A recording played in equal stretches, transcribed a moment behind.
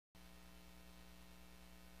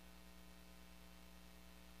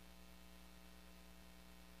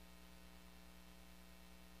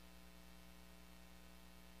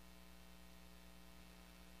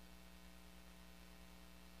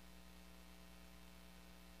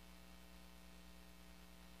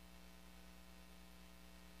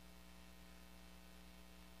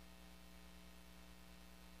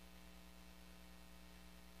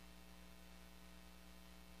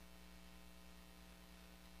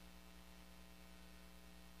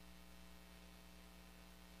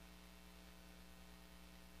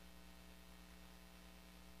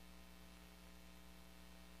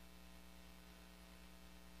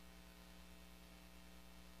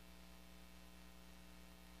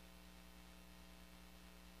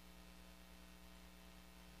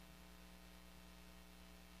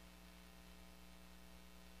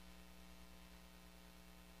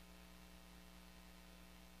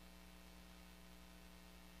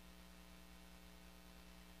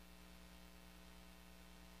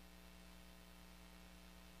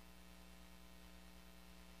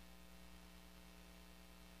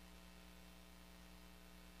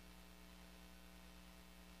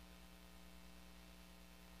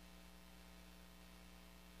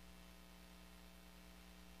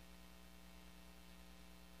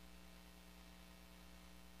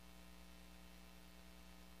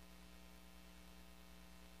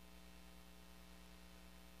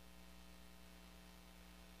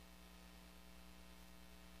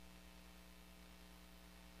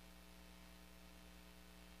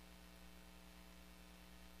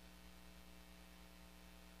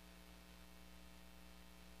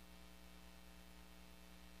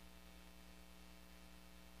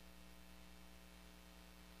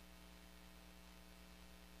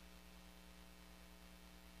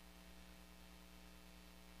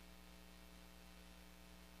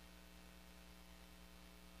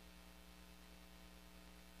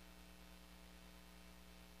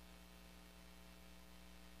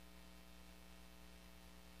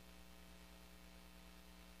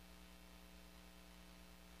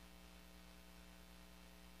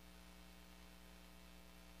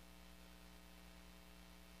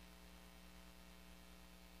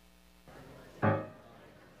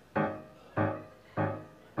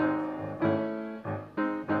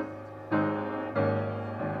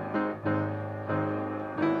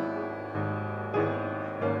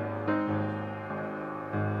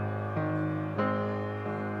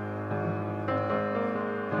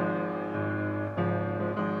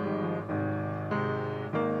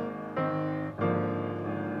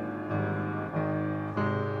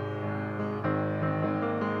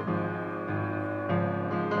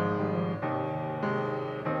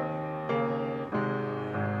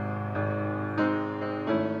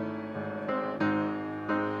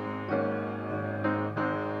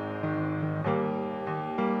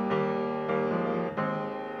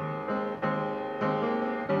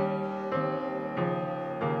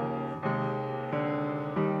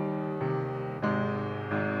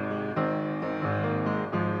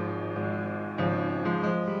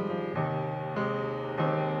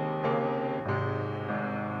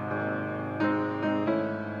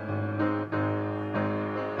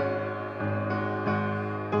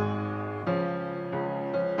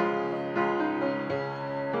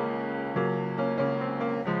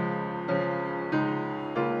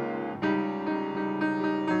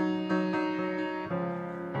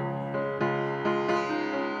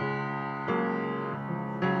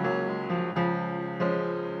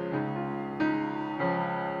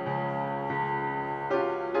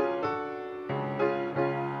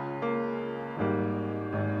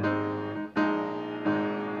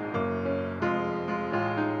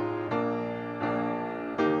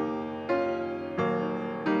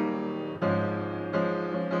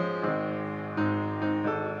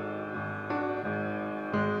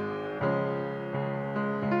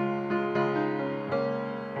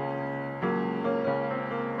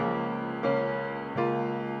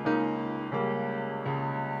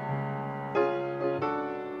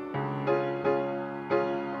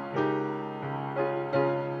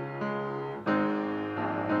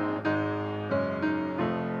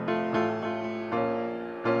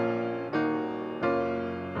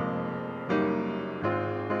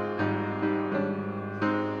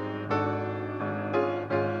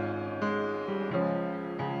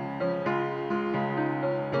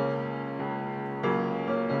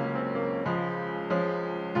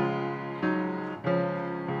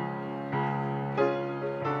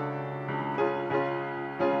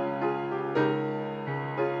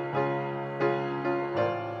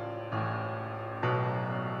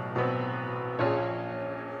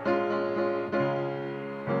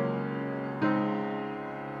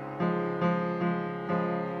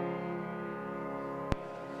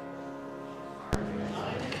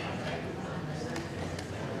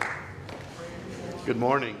Good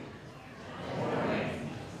morning.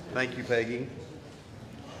 Thank you, Peggy,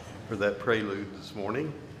 for that prelude this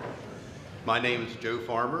morning. My name is Joe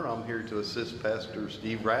Farmer. I'm here to assist Pastor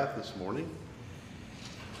Steve Rath this morning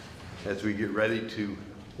as we get ready to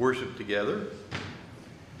worship together.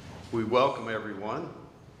 We welcome everyone.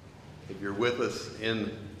 If you're with us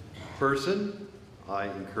in person, I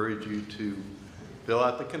encourage you to fill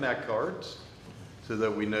out the Connect cards so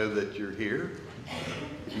that we know that you're here.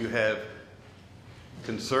 If you have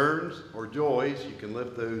concerns or joys, you can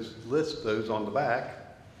list those on the back,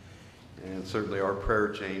 and certainly our prayer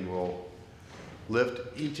chain will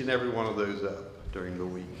lift each and every one of those up during the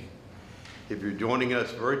week. If you're joining us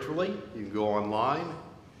virtually, you can go online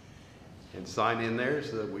and sign in there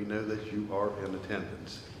so that we know that you are in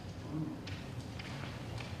attendance.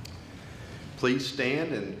 Please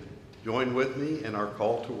stand and join with me in our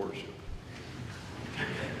call to worship.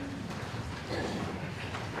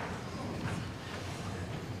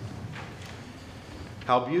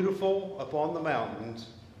 How beautiful upon the mountains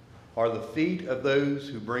are the feet of those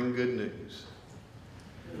who bring good news.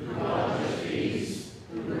 Who love the peace,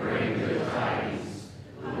 who bring good tidings,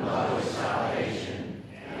 who love salvation,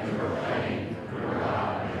 and proclaim where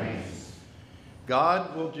God reigns.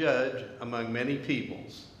 God will judge among many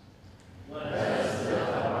peoples. Let us lift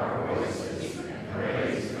up our voices and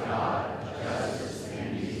praise God, justice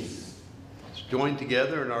and peace. Let's join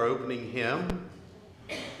together in our opening hymn,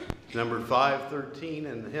 number 513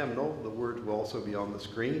 in the hymnal. The words will also be on the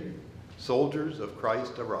screen. Soldiers of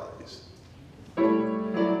Christ Arise.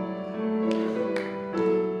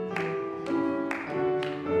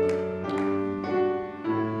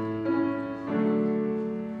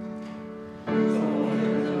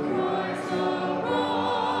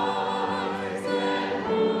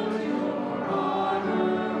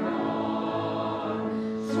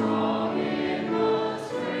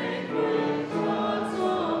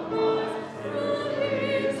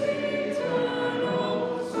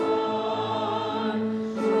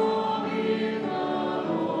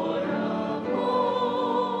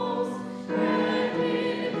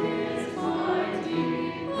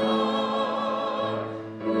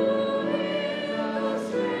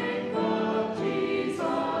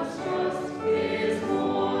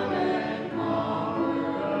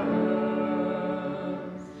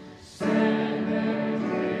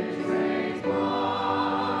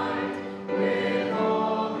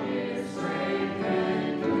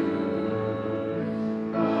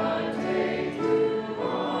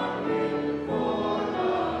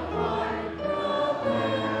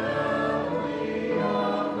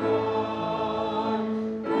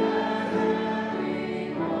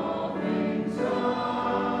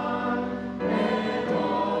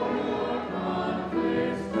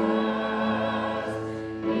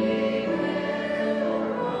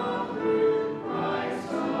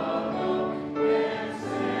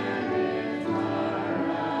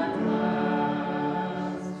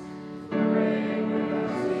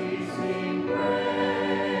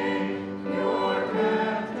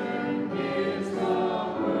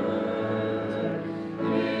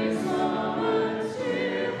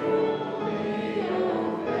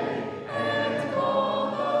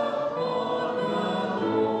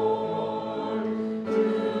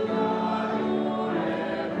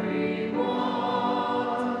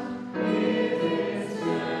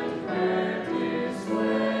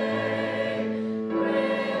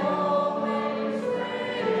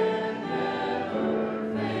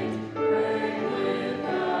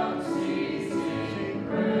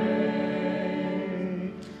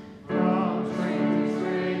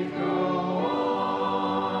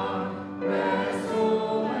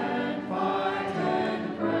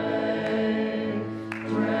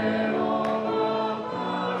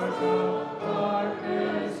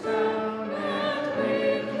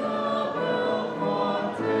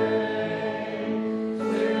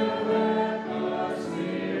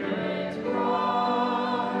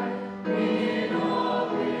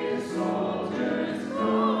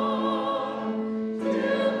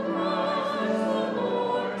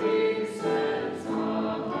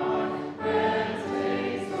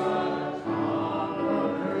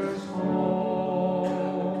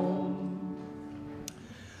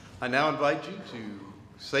 I now invite you to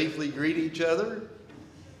safely greet each other,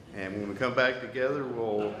 and when we come back together,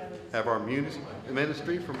 we'll have our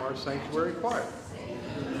ministry from our sanctuary choir.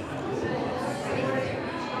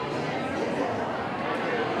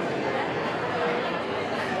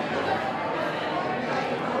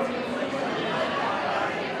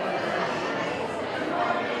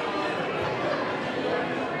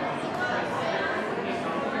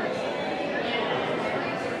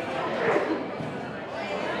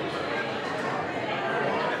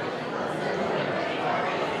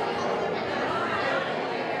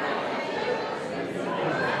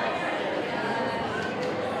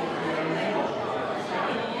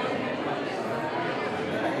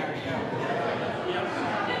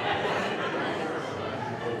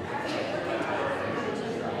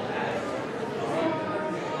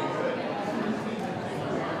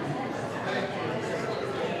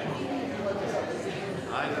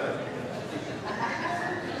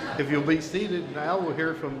 If you'll be seated now, we'll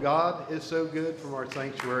hear from God is So Good from our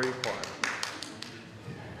sanctuary choir.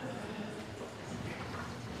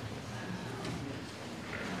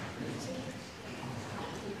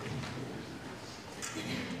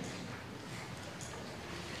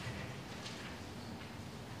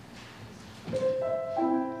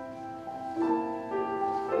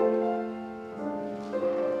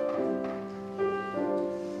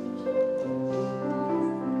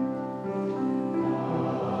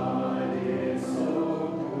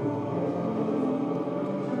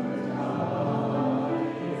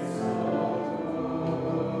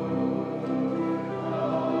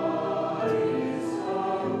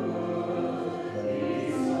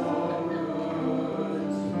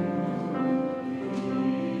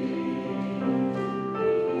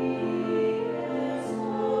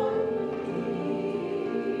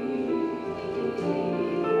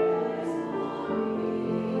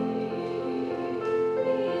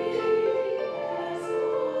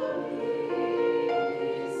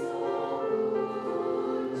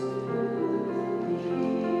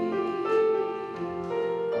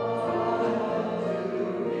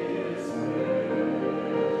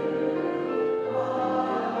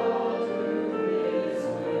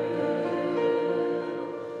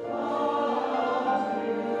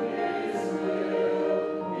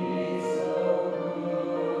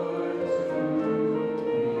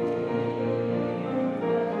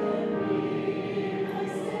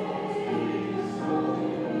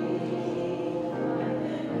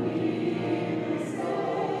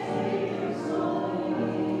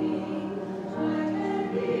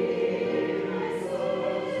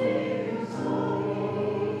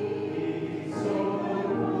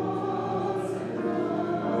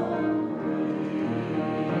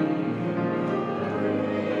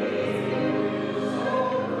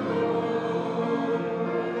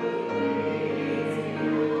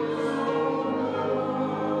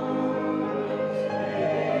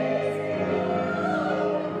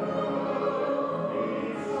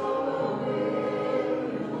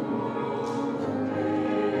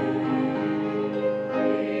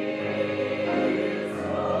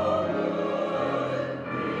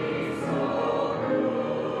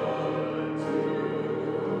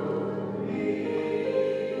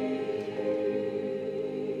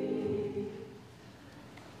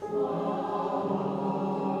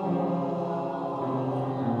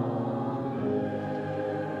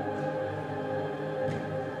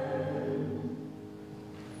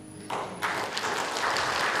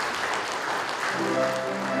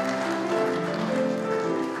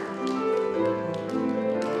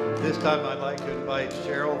 This time I'd like to invite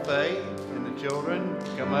Cheryl Fay and the children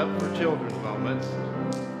to come up for children's moments.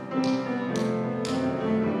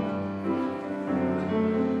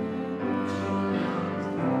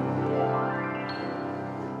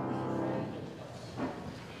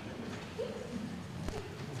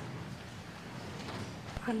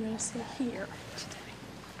 I'm going to sit here today.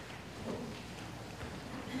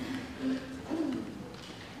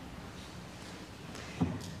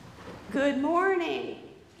 Good morning.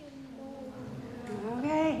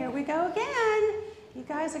 Okay, here we go again. You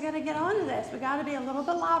guys are going to get on to this. We got to be a little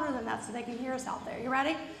bit louder than that so they can hear us out there. You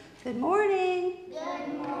ready? Good morning.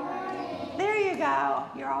 Good morning. There you go.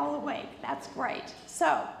 You're all awake. That's great.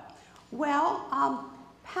 So,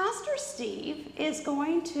 Pastor Steve is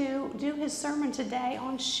going to do his sermon today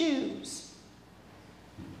on shoes.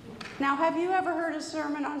 Now, have you ever heard a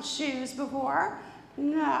sermon on shoes before?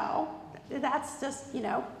 No. That's just,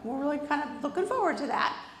 we're really kind of looking forward to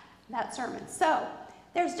that sermon. So,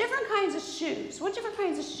 there's different kinds of shoes. What different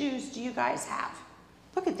kinds of shoes do you guys have?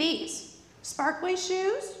 Look at these. Sparkly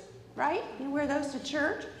shoes, right? You wear those to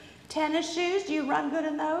church. Tennis shoes, do you run good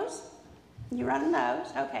in those? You run in those?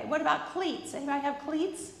 Okay. What about cleats? Anybody have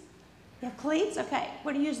cleats? You have cleats? Okay.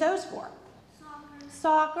 What do you use those for?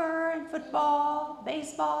 Soccer and football,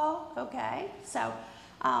 baseball. Okay. So,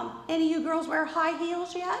 any of you girls wear high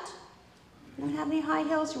heels yet? You don't have any high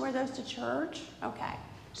heels? You wear those to church? Okay.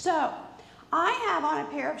 So, I have on a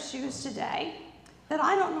pair of shoes today that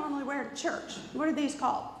I don't normally wear to church. What are these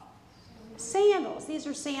called? Sandals. These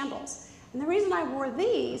are sandals. And the reason I wore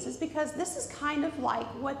these is because this is kind of like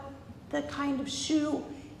what the kind of shoe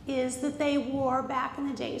is that they wore back in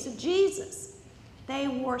the days of Jesus. They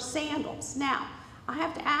wore sandals. Now, I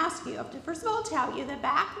have to ask you, I have to first of all tell you that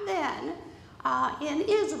back then in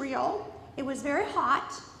Israel, it was very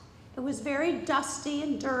hot, it was very dusty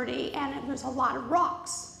and dirty, and it was a lot of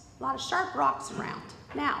rocks, a lot of sharp rocks around.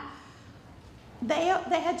 Now, they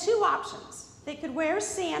had two options. They could wear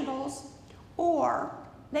sandals or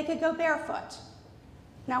they could go barefoot.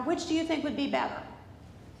 Now, which do you think would be better?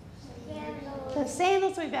 Sandals. The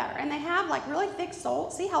sandals would be better. And they have like really thick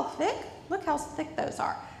soles. See how thick? Look how thick those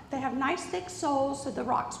are. They have nice thick soles so the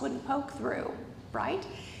rocks wouldn't poke through, right?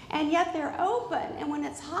 And yet they're open, and when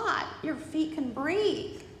it's hot, your feet can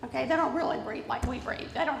breathe. Okay, they don't really breathe like we breathe.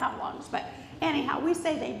 They don't have lungs, but anyhow, we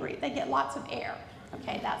say they breathe. They get lots of air.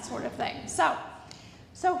 Okay, that sort of thing. So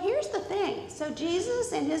here's the thing. So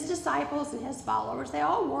Jesus and his disciples and his followers, they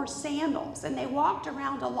all wore sandals, and they walked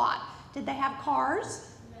around a lot. Did they have cars?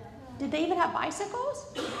 Did they even have bicycles?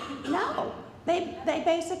 No. They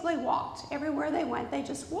basically walked. Everywhere they went, they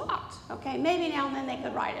just walked. Okay, maybe now and then they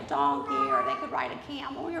could ride a donkey or they could ride a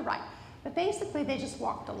camel. You're right. But basically, they just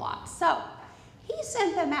walked a lot. So he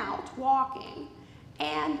sent them out walking,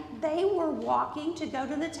 and they were walking to go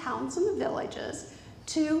to the towns and the villages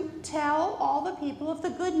to tell all the people of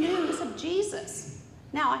the good news of Jesus.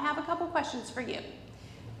 Now, I have a couple questions for you.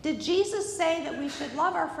 Did Jesus say that we should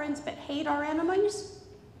love our friends but hate our enemies?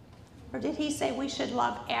 Or did he say we should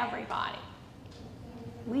love everybody?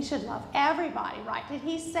 We should love everybody, right? Did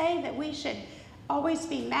he say that we should always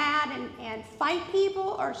be mad and fight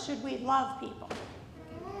people, or should we love people?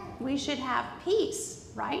 We should have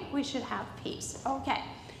peace, right? We should have peace. Okay,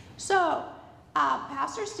 so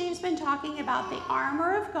Pastor Steve's been talking about the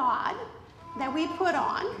armor of God that we put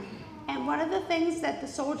on, and one of the things that the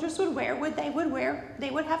soldiers would wear, they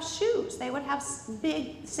would have shoes. They would have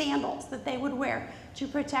big sandals that they would wear to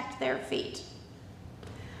protect their feet.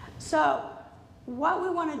 So what we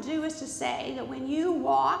want to do is to say that when you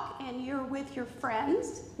walk and you're with your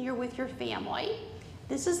friends, you're with your family,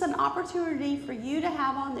 this is an opportunity for you to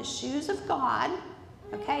have on the shoes of God,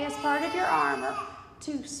 okay, as part of your armor,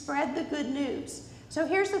 to spread the good news. So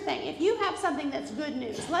here's the thing. If you have something that's good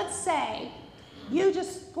news, let's say you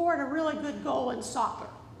just scored a really good goal in soccer,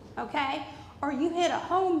 okay, or you hit a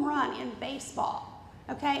home run in baseball,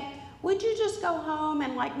 okay, would you just go home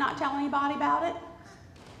and like not tell anybody about it?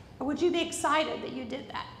 Or would you be excited that you did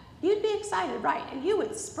that? You'd be excited, right? And you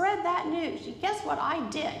would spread that news. Guess what I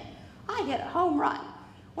did? I hit a home run.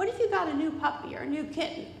 What if you got a new puppy or a new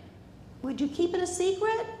kitten? Would you keep it a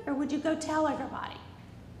secret, or would you go tell everybody?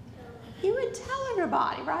 You would tell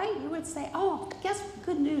everybody, right? You would say, oh, guess what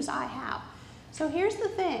good news I have. So here's the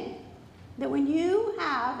thing, that when you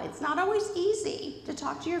have, it's not always easy to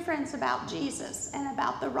talk to your friends about Jesus and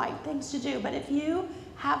about the right things to do, but if you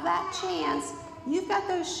have that chance, you've got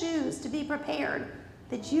those shoes to be prepared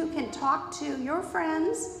that you can talk to your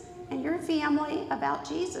friends and your family about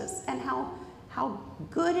Jesus and how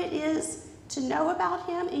good it is to know about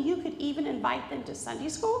him, and you could even invite them to Sunday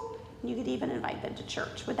school, and you could even invite them to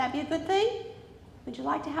church. Would that be a good thing? Would you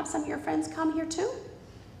like to have some of your friends come here too?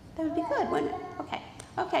 That would be good, wouldn't it? Okay.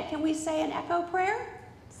 Okay, can we say an echo prayer?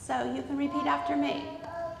 So you can repeat after me.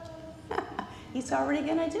 He's already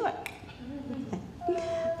going to do it.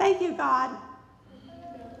 Thank you, God,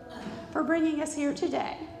 for bringing us here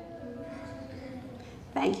today.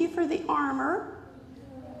 Thank you for the armor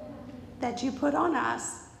that you put on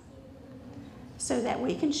us so that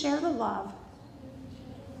we can share the love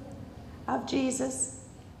of Jesus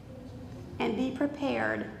and be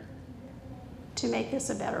prepared to make this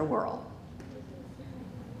a better world.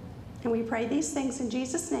 And we pray these things in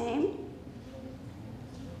Jesus' name.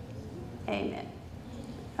 Amen.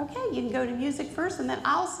 Okay, you can go to music first, and then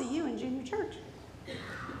I'll see you in junior church.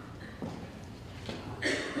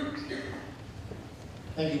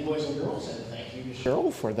 Thank you, boys and girls, and thank you,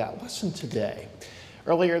 Cheryl, for that lesson today.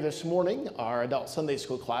 Earlier this morning, our adult Sunday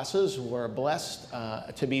school classes were blessed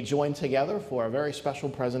to be joined together for a very special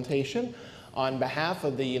presentation on behalf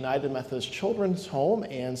of the United Methodist Children's Home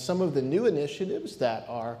and some of the new initiatives that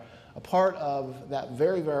are a part of that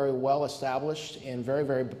very, very well-established and very,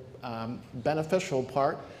 very beneficial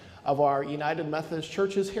part of our United Methodist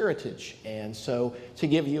Church's heritage. And so to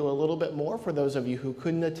give you a little bit more, for those of you who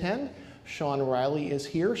couldn't attend, Sean Riley is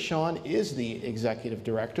here. Sean is the Executive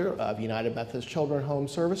Director of United Methodist Children's Home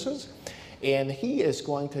Services, and he is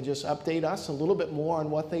going to just update us a little bit more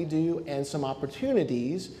on what they do and some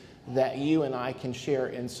opportunities that you and I can share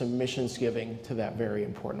in some missions giving to that very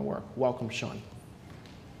important work. Welcome, Sean.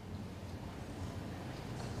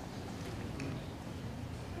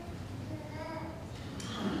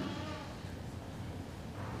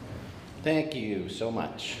 Thank you so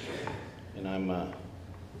much. And I'm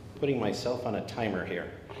putting myself on a timer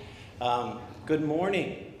here. Good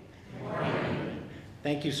morning. Good morning.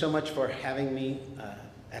 Thank you so much for having me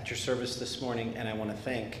at your service this morning, and I want to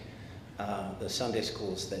thank the Sunday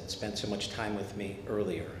schools that spent so much time with me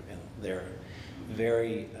earlier, and their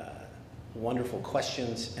very wonderful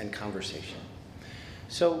questions and conversation.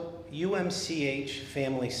 So UMCH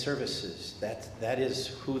Family Services, that is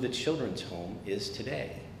who the Children's Home is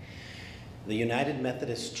today. the United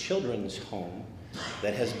Methodist Children's Home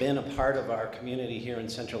that has been a part of our community here in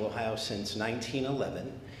Central Ohio since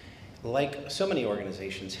 1911, like so many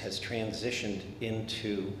organizations, has transitioned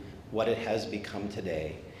into what it has become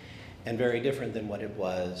today, and very different than what it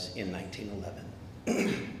was in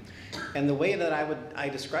 1911. And the way that I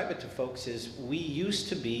describe it to folks is, we used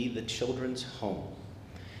to be the children's home,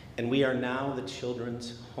 and we are now the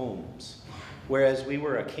children's homes. Whereas we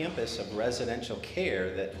were a campus of residential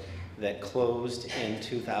care that closed in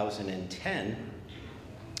 2010,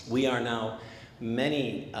 we are now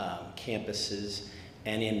many campuses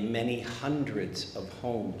and in many hundreds of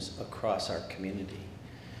homes across our community.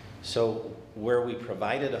 So where we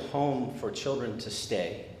provided a home for children to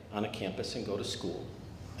stay on a campus and go to school,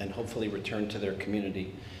 and hopefully return to their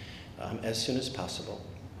community as soon as possible,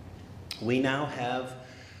 we now have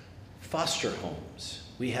foster homes.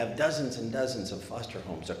 We have dozens and dozens of foster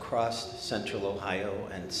homes across Central Ohio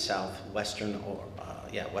and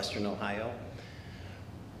Western Ohio.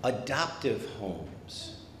 Adoptive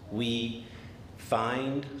homes. We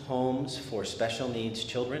find homes for special needs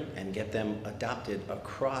children and get them adopted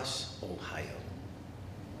across Ohio.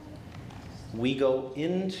 We go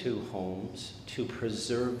into homes to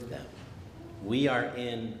preserve them. We are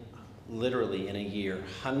in, literally in a year,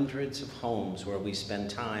 hundreds of homes where we spend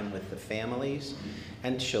time with the families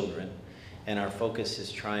and children, and our focus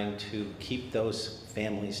is trying to keep those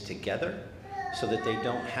families together so that they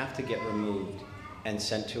don't have to get removed and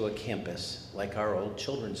sent to a campus like our old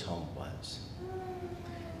children's home was.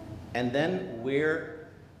 And then we're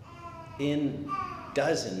in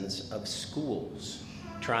dozens of schools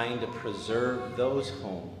trying to preserve those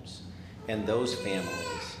homes and those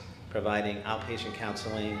families, providing outpatient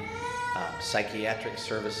counseling, psychiatric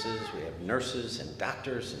services. We have nurses and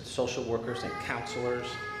doctors and social workers and counselors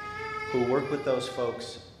who work with those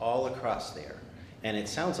folks all across there. And it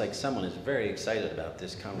sounds like someone is very excited about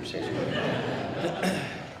this conversation.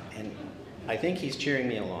 And I think he's cheering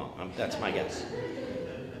me along. That's my guess.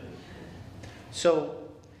 So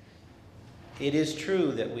it is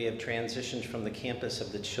true that we have transitioned from the campus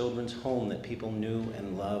of the children's home that people knew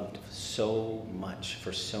and loved so much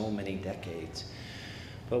for so many decades.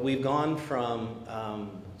 But we've gone from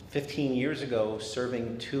 15 years ago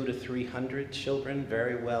serving 200 to 300 children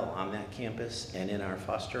very well on that campus and in our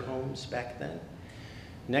foster homes back then.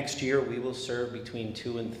 Next year, we will serve between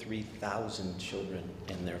 2,000 and 3,000 children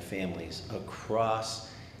and their families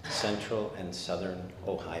across Central and Southern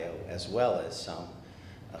Ohio, as well as some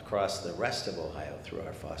across the rest of Ohio through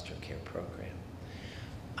our foster care program.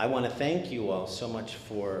 I want to thank you all so much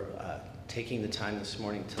for taking the time this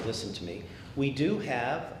morning to listen to me. We do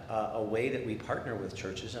have a way that we partner with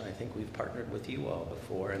churches, and I think we've partnered with you all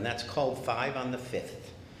before, and that's called 5 on the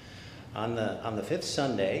 5th. On the 5th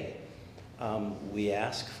Sunday, we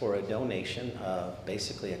ask for a donation of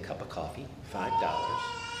basically a cup of coffee,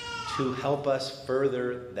 $5, to help us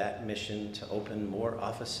further that mission to open more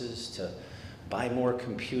offices, to buy more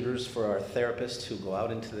computers for our therapists who go out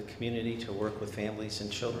into the community to work with families and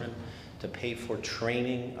children, to pay for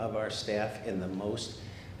training of our staff in the most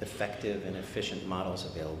effective and efficient models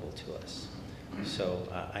available to us. So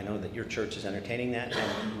I know that your church is entertaining that,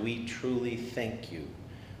 and we truly thank you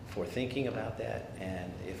for thinking about that,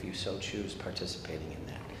 and if you so choose, participating in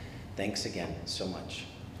that. Thanks again so much.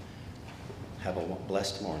 Have a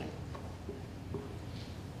blessed morning.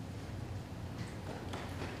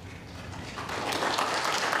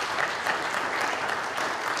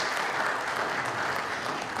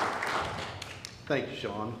 Thank you,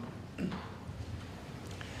 Sean.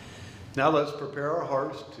 Now let's prepare our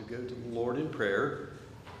hearts to go to the Lord in prayer.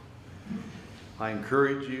 I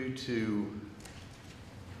encourage you to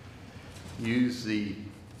use the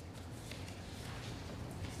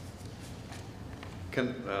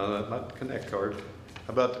not Connect card.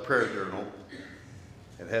 How about the prayer journal?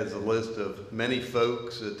 It has a list of many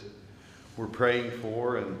folks that we're praying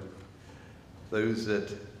for, and those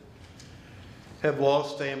that have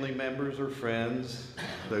lost family members or friends,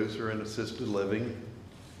 those who are in assisted living,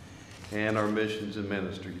 and our missions and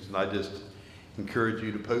ministries. And I just encourage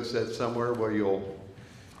you to post that somewhere where you'll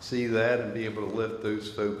see that and be able to lift those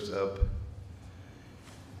folks up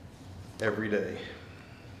every day.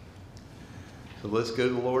 So let's go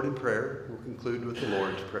to the Lord in prayer. We'll conclude with the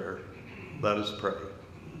Lord's Prayer. Let us pray.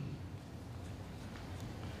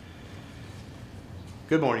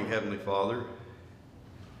 Good morning, Heavenly Father.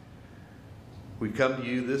 We come to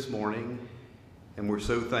you this morning, and we're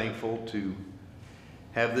so thankful to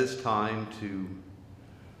have this time to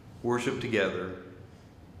worship together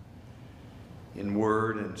in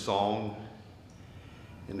word and song,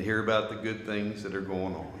 and to hear about the good things that are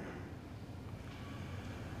going on.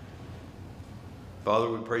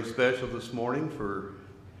 Father, we pray special this morning for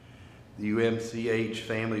the UMCH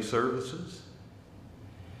Family Services.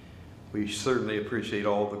 We certainly appreciate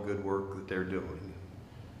all the good work that they're doing.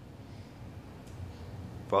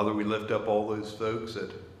 Father, we lift up all those folks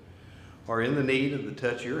that are in the need of the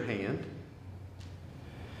touch of your hand.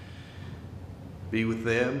 Be with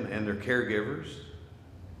them and their caregivers.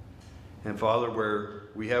 And Father, where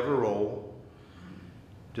we have a role,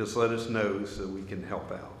 just let us know so we can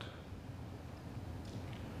help out.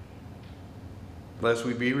 Lest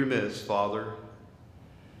we be remiss, Father,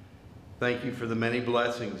 thank you for the many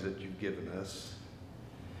blessings that you've given us.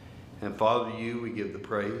 And Father, to you we give the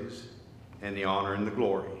praise and the honor and the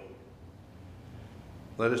glory.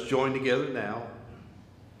 Let us join together now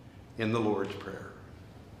in the Lord's Prayer.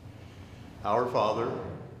 Our Father,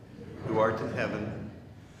 who art in heaven,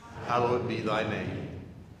 hallowed be thy name.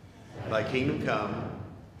 Thy kingdom come,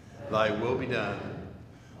 thy will be done,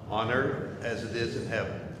 on earth as it is in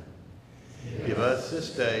heaven. Give us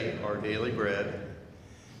this day our daily bread,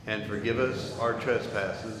 and forgive us our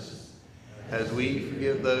trespasses, as we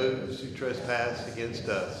forgive those who trespass against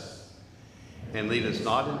us. And lead us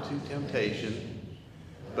not into temptation,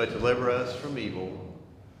 but deliver us from evil.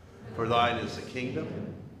 For thine is the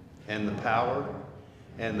kingdom, and the power,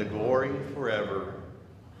 and the glory forever.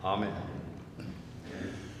 Amen.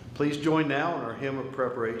 Please join now in our hymn of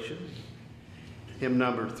preparation, hymn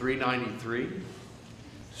number 393,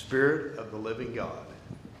 Spirit of the Living God.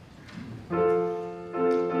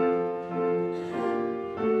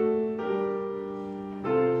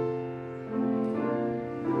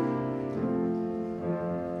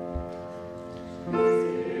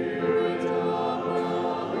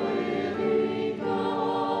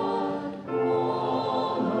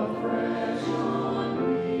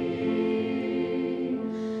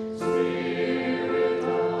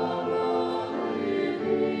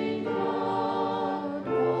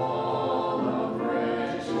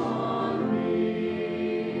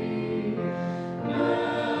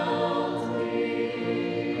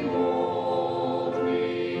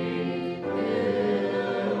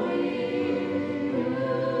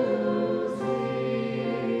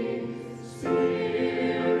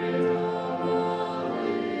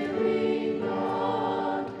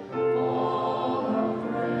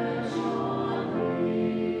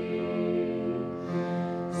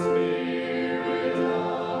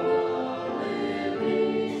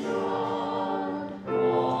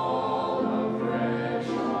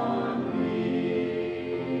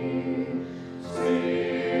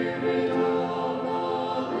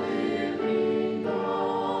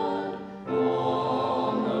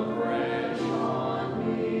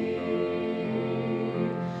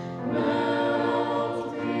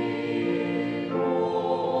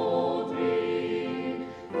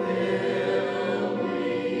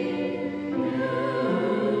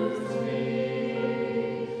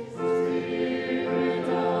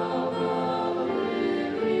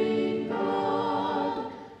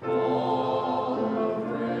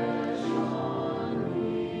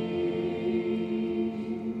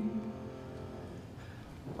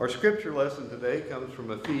 Our scripture lesson today comes from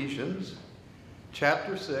Ephesians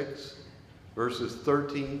chapter 6, verses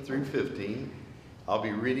 13 through 15. I'll be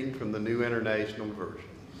reading from the New International Version.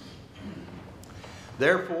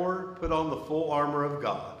 Therefore, put on the full armor of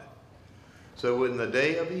God, so when the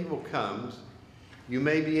day of evil comes, you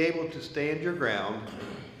may be able to stand your ground,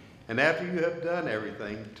 and after you have done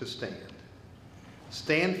everything, to stand.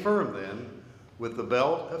 Stand firm then, with the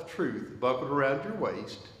belt of truth buckled around your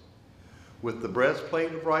waist, with the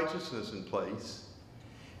breastplate of righteousness in place,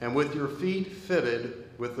 and with your feet fitted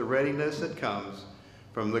with the readiness that comes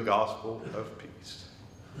from the gospel of peace.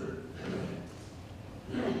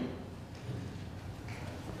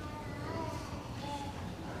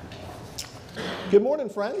 Good morning,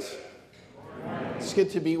 friends. It's good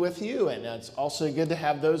to be with you, and it's also good to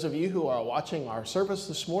have those of you who are watching our service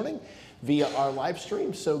this morning via our live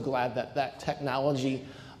stream. So glad that that technology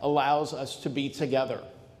allows us to be together.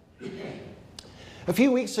 A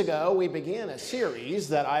few weeks ago, we began a series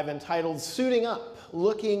that I've entitled Suiting Up,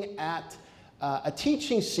 looking at a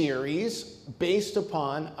teaching series based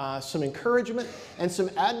upon some encouragement and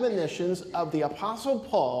some admonitions of the Apostle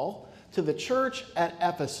Paul to the church at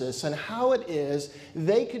Ephesus and how it is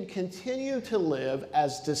they could continue to live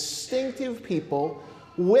as distinctive people,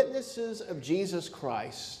 witnesses of Jesus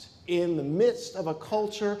Christ in the midst of a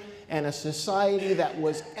culture and a society that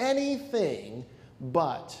was anything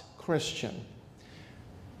but Christian.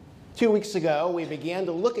 2 weeks ago, we began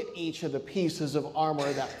to look at each of the pieces of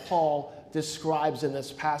armor that Paul describes in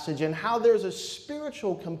this passage and how there's a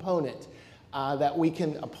spiritual component that we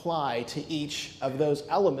can apply to each of those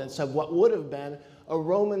elements of what would have been a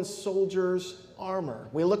Roman soldier's armor.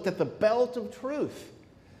 We looked at the belt of truth.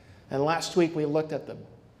 And last week we looked at the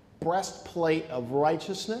breastplate of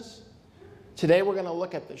righteousness. Today we're going to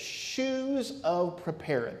look at the shoes of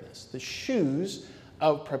preparedness. The shoes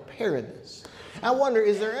of preparedness. I wonder,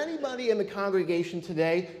 is there anybody in the congregation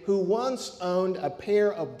today who once owned a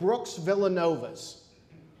pair of Brooks Villanovas?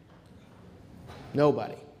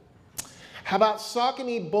 Nobody. How about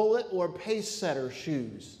Saucony Bullet or Pace Setter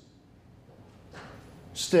shoes?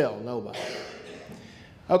 Still nobody.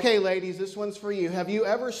 Okay, ladies, this one's for you. Have you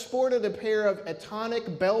ever sported a pair of Etonic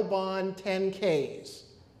Bellbond 10Ks?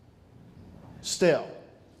 Still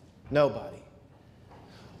nobody.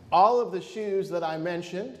 All of the shoes that I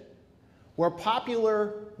mentioned were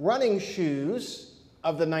popular running shoes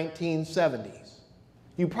of the 1970s.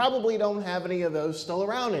 You probably don't have any of those still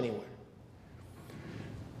around anywhere.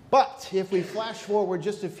 But if we flash forward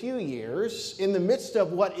just a few years, in the midst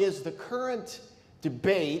of what is the current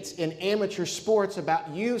debate in amateur sports about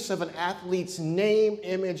use of an athlete's name,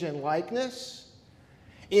 image, and likeness,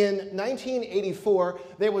 in 1984,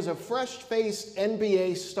 there was a fresh-faced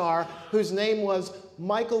NBA star whose name was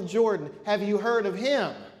Michael Jordan. Have you heard of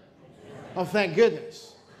him? Oh, thank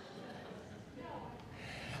goodness.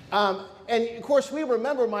 And of course, we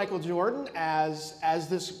remember Michael Jordan as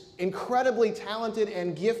this incredibly talented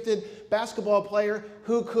and gifted basketball player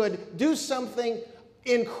who could do something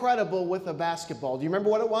incredible with a basketball. Do you remember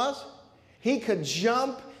what it was? He could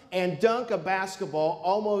jump and dunk a basketball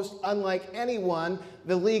almost unlike anyone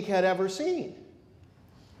the league had ever seen.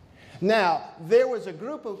 Now, there was a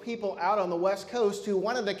group of people out on the West Coast who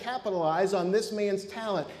wanted to capitalize on this man's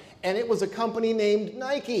talent, and it was a company named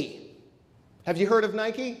Nike. Have you heard of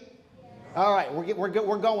Nike? All right, we're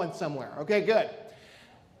going somewhere. Okay, good.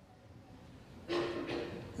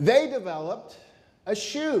 They developed a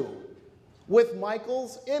shoe with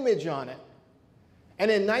Michael's image on it. And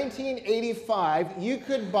in 1985, you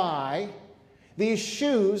could buy these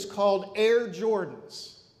shoes called Air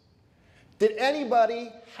Jordans. Did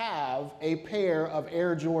anybody have a pair of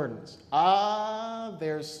Air Jordans? Ah,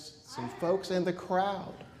 there's some folks in the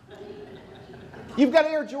crowd. You've got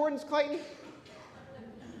Air Jordans, Clayton?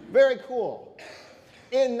 Very cool.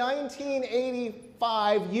 In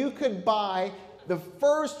 1985, you could buy the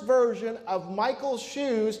first version of Michael's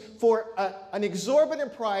shoes for an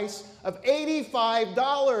exorbitant price of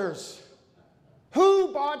 $85.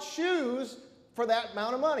 Who bought shoes for that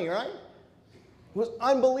amount of money, right? It was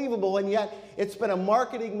unbelievable, and yet it's been a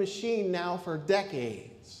marketing machine now for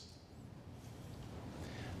decades.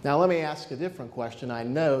 Now let me ask a different question. I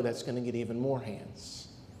know that's going to get even more hands.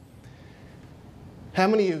 How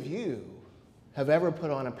many of you have ever put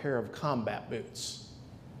on a pair of combat boots?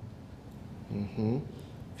 A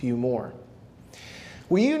few more.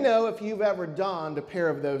 Well, you know, if you've ever donned a pair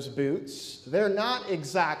of those boots, they're not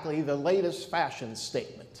exactly the latest fashion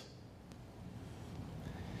statement.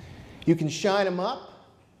 You can shine them up,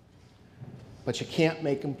 but you can't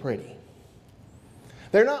make them pretty.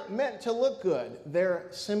 They're not meant to look good. They're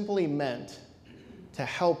simply meant to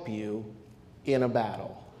help you in a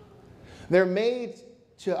battle. They're made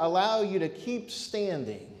to allow you to keep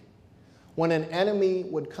standing when an enemy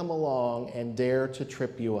would come along and dare to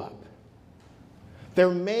trip you up. They're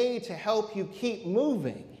made to help you keep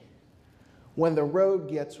moving when the road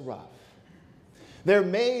gets rough. They're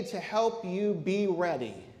made to help you be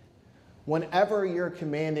ready whenever your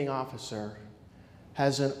commanding officer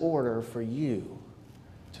has an order for you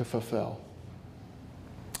to fulfill.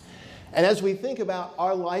 And as we think about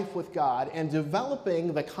our life with God and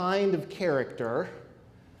developing the kind of character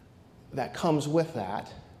that comes with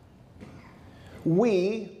that,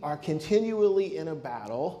 we are continually in a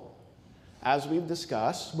battle, as we've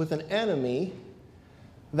discussed, with an enemy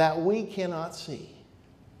that we cannot see.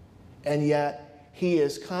 And yet, he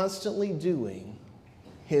is constantly doing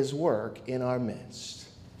his work in our midst.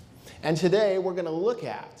 And today, we're going to look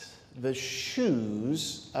at the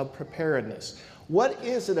shoes of preparedness. What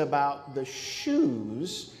is it about the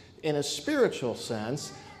shoes, in a spiritual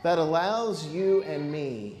sense, that allows you and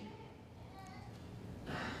me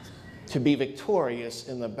to be victorious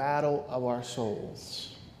in the battle of our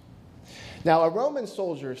souls? Now, a Roman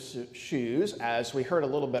soldier's shoes, as we heard a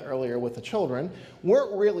little bit earlier with the children,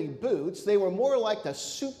 weren't really boots. They were more like a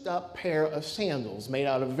souped-up pair of sandals made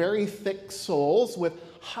out of very thick soles with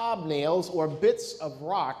hobnails or bits of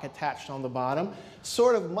rock attached on the bottom,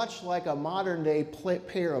 sort of much like a modern-day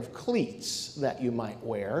pair of cleats that you might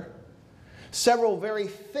wear. Several very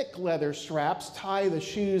thick leather straps tie the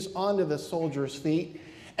shoes onto the soldier's feet.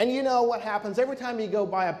 And you know what happens? Every time you go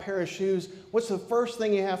buy a pair of shoes, what's the first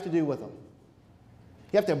thing you have to do with them?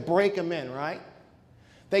 You have to break them in, right?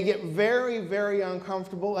 They get very, very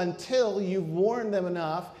uncomfortable until you've worn them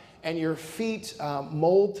enough and your feet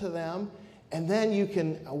mold to them, and then you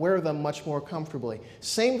can wear them much more comfortably.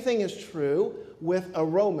 Same thing is true with a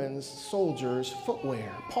Roman soldier's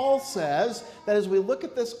footwear. Paul says that as we look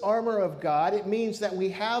at this armor of God, it means that we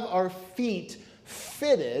have our feet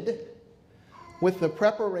fitted with the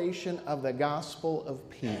preparation of the gospel of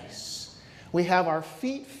peace. We have our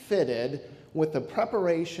feet fitted with the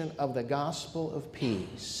preparation of the gospel of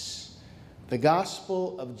peace, the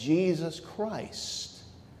gospel of Jesus Christ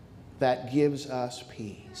that gives us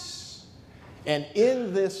peace. And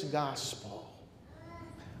in this gospel,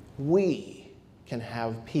 we can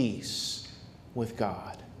have peace with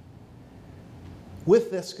God.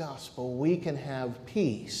 With this gospel, we can have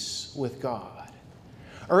peace with God.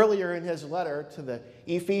 Earlier in his letter to the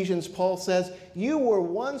Ephesians, Paul says, "You were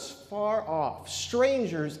once far off,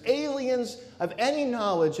 strangers, aliens of any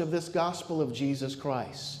knowledge of this gospel of Jesus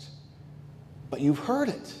Christ. But you've heard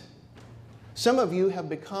it. Some of you have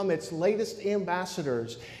become its latest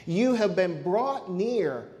ambassadors. You have been brought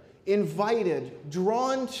near, invited,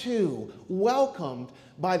 drawn to, welcomed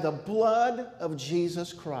by the blood of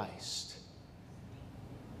Jesus Christ.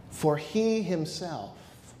 For he himself,"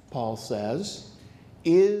 Paul says,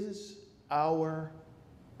 "is our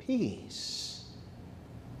peace."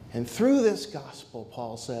 And through this gospel,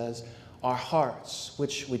 Paul says, our hearts,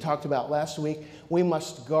 which we talked about last week, we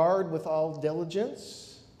must guard with all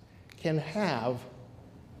diligence, can have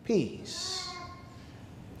peace.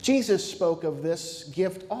 Jesus spoke of this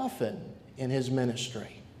gift often in his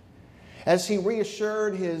ministry. As he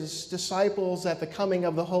reassured his disciples at the coming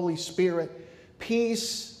of the Holy Spirit,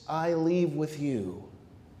 "Peace I leave with you.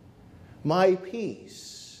 My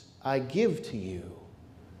peace I give to you.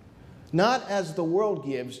 Not as the world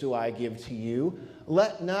gives do I give to you.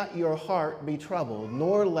 Let not your heart be troubled,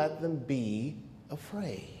 nor let them be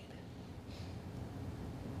afraid."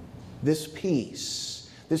 This peace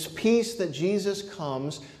that Jesus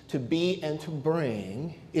comes to be and to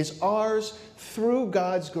bring, is ours through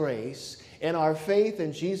God's grace and our faith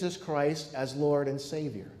in Jesus Christ as Lord and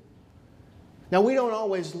Savior. Now, we don't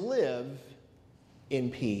always live in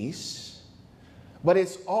peace, but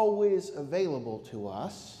it's always available to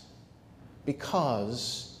us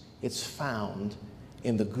because it's found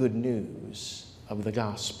in the good news of the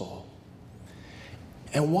gospel.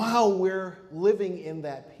 And while we're living in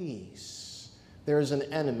that peace, there is an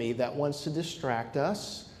enemy that wants to distract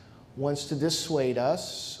us, wants to dissuade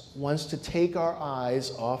us, wants to take our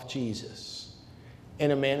eyes off Jesus.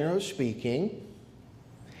 In a manner of speaking,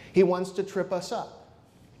 he wants to trip us up.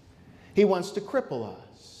 He wants to cripple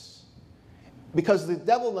us. Because the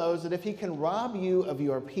devil knows that if he can rob you of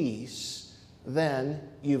your peace, then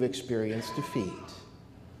you've experienced defeat.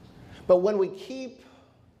 But when we keep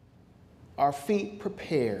our feet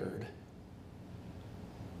prepared,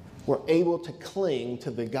 we're able to cling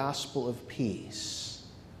to the gospel of peace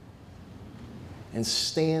and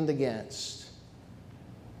stand against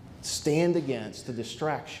the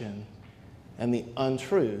distraction and the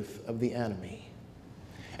untruth of the enemy.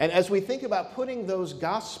 And as we think about putting those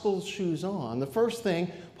gospel shoes on, the first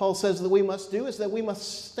thing Paul says that we must do is that we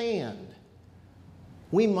must stand.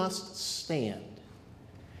 We must stand.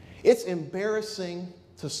 It's embarrassing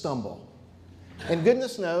to stumble. And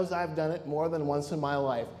goodness knows I've done it more than once in my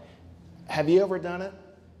life. Have you ever done it?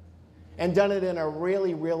 And done it in a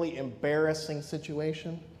really, really embarrassing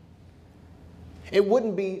situation? It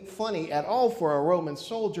wouldn't be funny at all for a Roman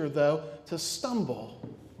soldier, though, to stumble.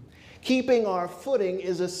 Keeping our footing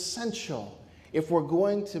is essential if we're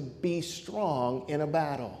going to be strong in a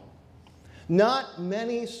battle. Not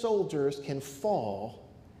many soldiers can fall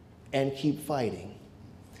and keep fighting.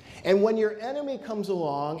 And when your enemy comes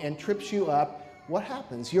along and trips you up, what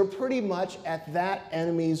happens? You're pretty much at that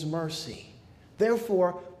enemy's mercy.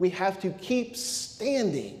 Therefore, we have to keep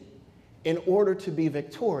standing in order to be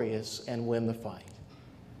victorious and win the fight.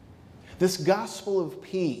 This gospel of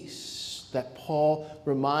peace that Paul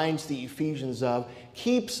reminds the Ephesians of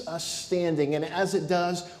keeps us standing, and as it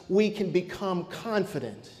does, we can become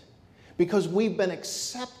confident because we've been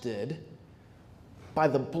accepted by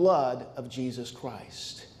the blood of Jesus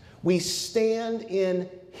Christ. We stand in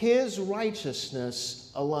his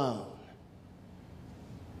righteousness alone.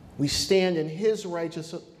 We stand in his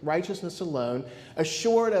righteousness alone,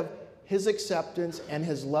 assured of his acceptance and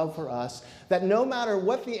his love for us, that no matter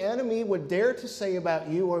what the enemy would dare to say about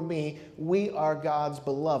you or me, we are God's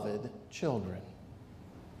beloved children.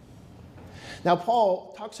 Now,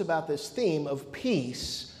 Paul talks about this theme of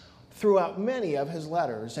peace throughout many of his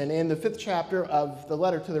letters. And in the 5th chapter of the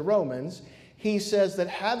letter to the Romans, he says that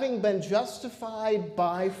having been justified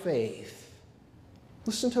by faith,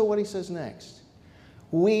 Listen to what he says next.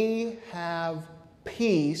 We have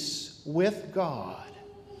peace with God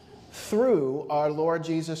through our Lord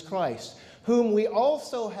Jesus Christ, whom we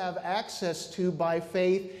also have access to by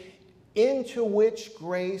faith, into which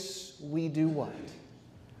grace we do what?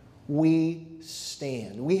 We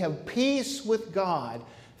stand. We have peace with God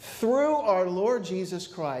through our Lord Jesus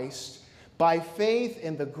Christ by faith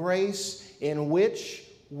in the grace in which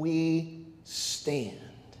we stand.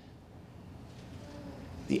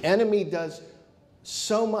 The enemy does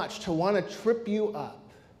so much to want to trip you up,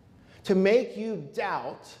 to make you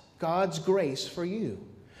doubt God's grace for you,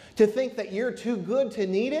 to think that you're too good to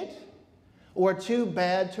need it or too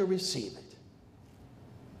bad to receive it.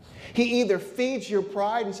 He either feeds your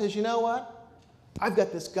pride and says, you know what? I've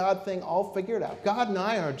got this God thing all figured out. God and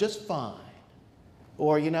I are just fine.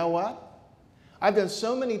 Or you know what? I've done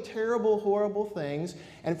so many terrible, horrible things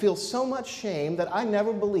and feel so much shame that I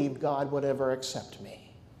never believed God would ever accept me.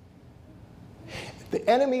 The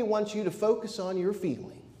enemy wants you to focus on your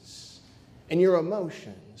feelings and your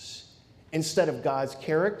emotions instead of God's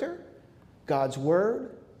character, God's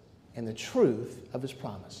word, and the truth of his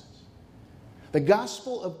promises. The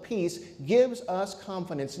gospel of peace gives us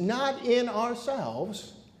confidence not in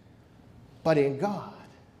ourselves, but in God,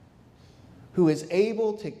 who is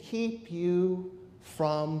able to keep you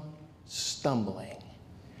from stumbling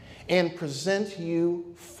and present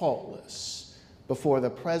you faultless before the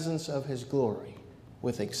presence of his glory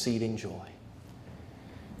with exceeding joy.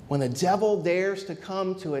 When the devil dares to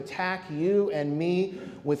come to attack you and me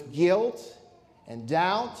with guilt and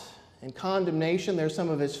doubt and condemnation, they're some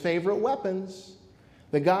of his favorite weapons.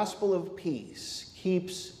 The gospel of peace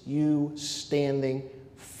keeps you standing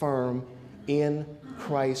firm in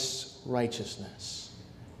Christ's righteousness.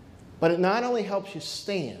 But it not only helps you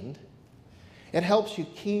stand, it helps you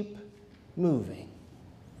keep moving.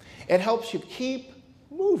 It helps you keep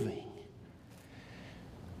moving.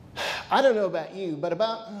 I don't know about you, but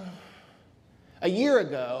about a year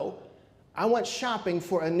ago, I went shopping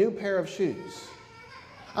for a new pair of shoes.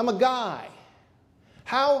 I'm a guy.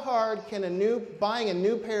 How hard can buying a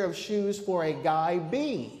new pair of shoes for a guy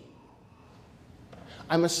be?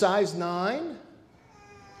 I'm a size 9,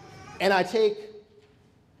 and I take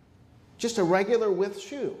just a regular width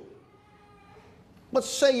shoe. Let's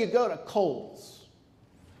say you go to Kohl's,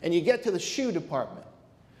 and you get to the shoe department.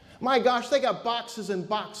 My gosh, they got boxes and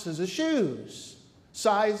boxes of shoes.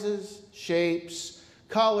 Sizes, shapes,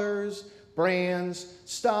 colors, brands,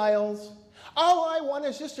 styles. All I want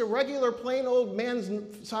is just a regular plain old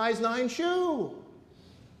man's size 9 shoe.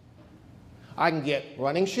 I can get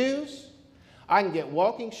running shoes. I can get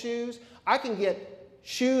walking shoes. I can get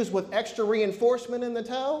shoes with extra reinforcement in the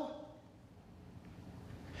toe.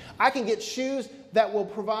 I can get shoes that will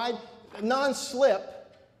provide non-slip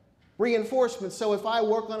reinforcement, so if I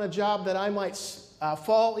work on a job that I might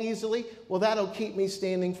fall easily, well, that'll keep me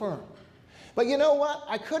standing firm. But you know what?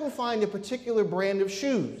 I couldn't find a particular brand of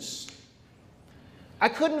shoes. I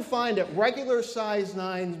couldn't find a regular size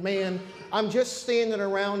 9, man, I'm just standing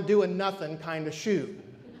around doing nothing kind of shoe.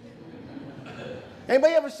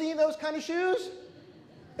 Anybody ever seen those kind of shoes?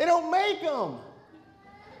 They don't make them.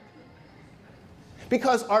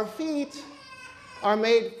 Because our feet are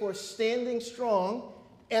made for standing strong,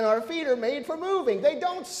 and our feet are made for moving. They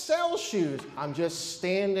don't sell shoes. I'm just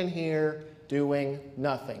standing here doing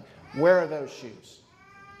nothing. Where are those shoes?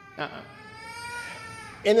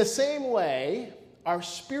 In the same way, our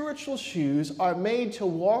spiritual shoes are made to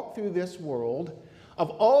walk through this world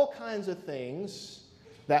of all kinds of things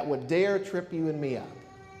that would dare trip you and me up.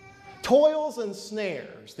 Toils and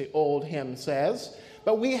snares, the old hymn says,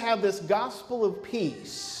 but we have this gospel of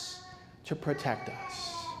peace to protect us.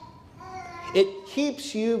 It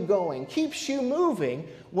keeps you going, keeps you moving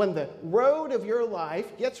when the road of your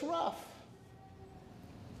life gets rough,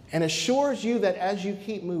 and assures you that as you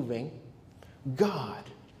keep moving, God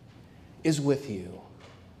is with you.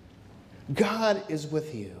 God is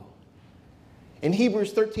with you. In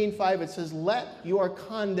Hebrews 13:5 it says, let your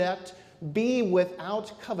conduct be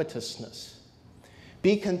without covetousness.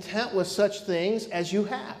 Be content with such things as you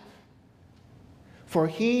have. For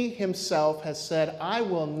he himself has said, I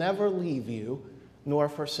will never leave you nor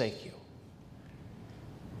forsake you.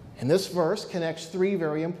 And this verse connects 3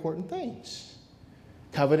 very important things.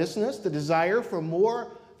 Covetousness, the desire for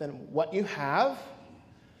more than what you have.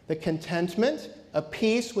 The contentment, a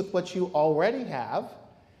peace with what you already have.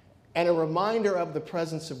 And a reminder of the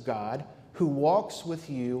presence of God who walks with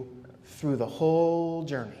you through the whole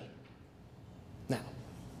journey. Now,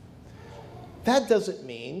 that doesn't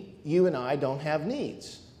mean you and I don't have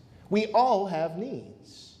needs. We all have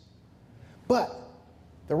needs. But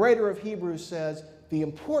the writer of Hebrews says the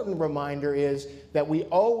important reminder is that we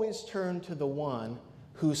always turn to the one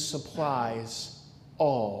who supplies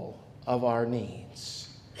all of our needs.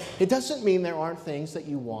 It doesn't mean there aren't things that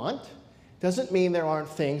you want. It doesn't mean there aren't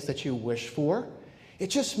things that you wish for. It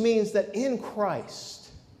just means that in Christ,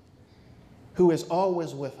 who is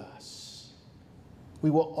always with us, we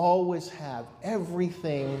will always have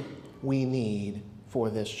everything we need for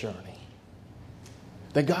this journey.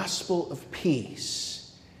 The gospel of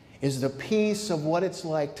peace is the peace of what it's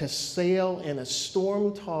like to sail in a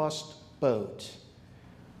storm-tossed boat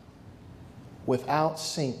without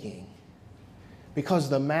sinking, because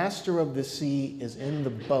the master of the sea is in the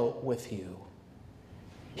boat with you.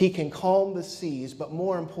 He can calm the seas, but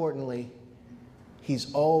more importantly,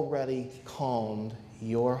 he's already calmed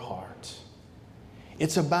your heart.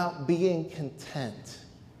 It's about being content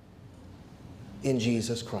in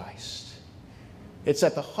Jesus Christ. It's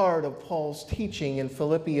at the heart of Paul's teaching in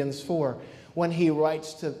Philippians 4 when he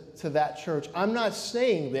writes to that church, I'm not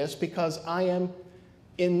saying this because I am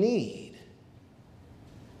in need.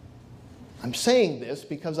 I'm saying this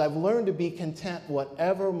because I've learned to be content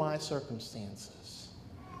whatever my circumstances.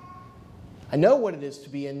 I know what it is to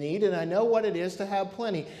be in need, and I know what it is to have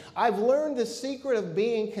plenty. I've learned the secret of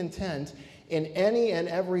being content in any and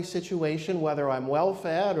every situation, whether I'm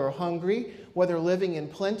well-fed or hungry, whether living in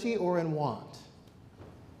plenty or in want.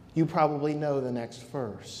 You probably know the next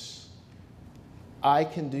verse. I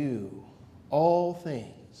can do all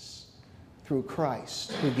things through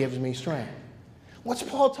Christ who gives me strength. What's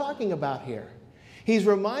Paul talking about here? He's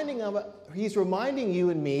reminding you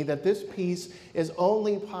and me that this peace is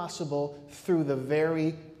only possible through the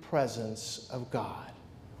very presence of God.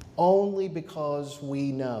 Only because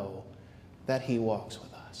we know that he walks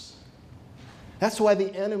with us. That's why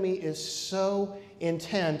the enemy is so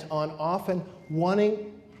intent on often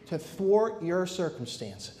wanting to thwart your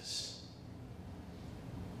circumstances.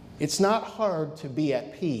 It's not hard to be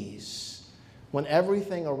at peace when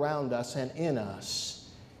everything around us and in us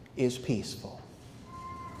is peaceful.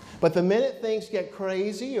 But the minute things get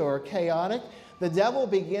crazy or chaotic, the devil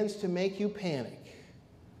begins to make you panic.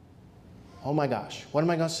 Oh my gosh, what am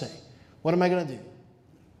I going to say? What am I going to do?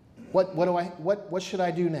 What should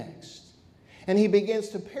I do next? And he begins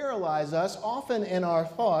to paralyze us, often in our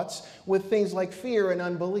thoughts, with things like fear and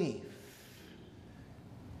unbelief.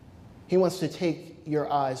 He wants to take your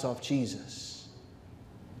eyes off Jesus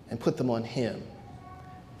and put them on him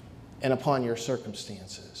and upon your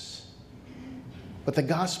circumstances. But the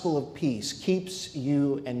gospel of peace keeps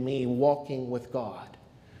you and me walking with God,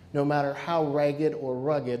 no matter how ragged or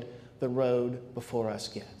rugged the road before us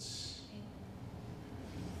gets.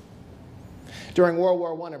 During World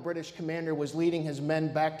War I, a British commander was leading his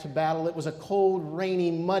men back to battle. It was a cold, rainy,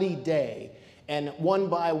 muddy day. And one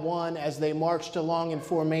by one, as they marched along in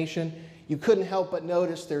formation, you couldn't help but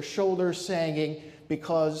notice their shoulders sagging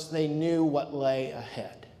because they knew what lay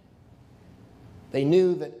ahead. They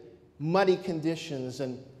knew that muddy conditions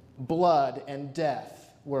and blood and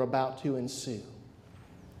death were about to ensue.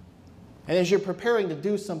 And as you're preparing to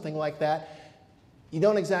do something like that, you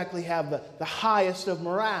don't exactly have the highest of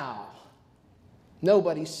morale.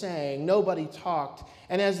 Nobody sang, nobody talked.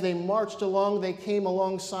 And as they marched along, they came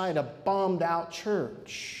alongside a bombed-out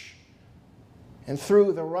church. And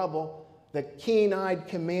through the rubble, the keen-eyed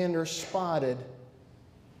commander spotted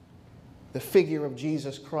the figure of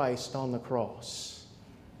Jesus Christ on the cross.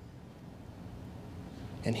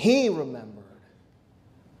 And he remembered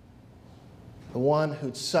the one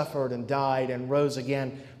who'd suffered and died and rose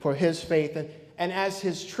again for his faith. And as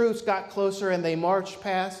his troops got closer and they marched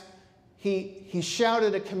past, he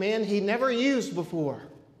shouted a command he never used before.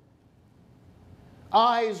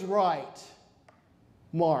 Eyes right,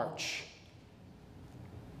 march.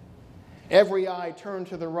 Every eye turned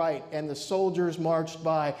to the right, and the soldiers marched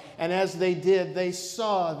by. And as they did, they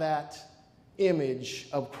saw that image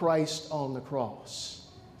of Christ on the cross.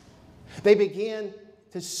 They began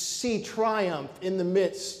to see triumph in the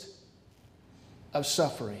midst of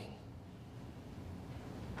suffering.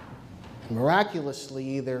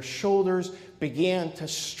 Miraculously, their shoulders began to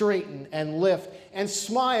straighten and lift, and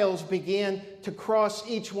smiles began to cross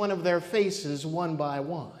each one of their faces one by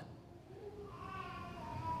one.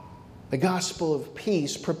 The gospel of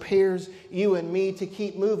peace prepares you and me to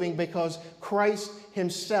keep moving because Christ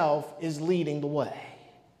himself is leading the way.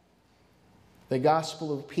 The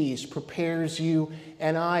gospel of peace prepares you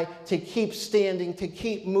and I to keep standing, to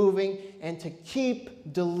keep moving, and to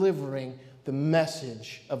keep delivering the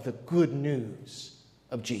message of the good news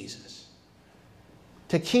of Jesus.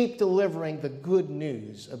 To keep delivering the good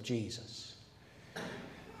news of Jesus.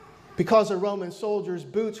 Because a Roman soldier's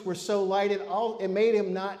boots were so light, it made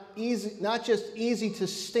him not just easy to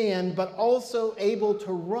stand, but also able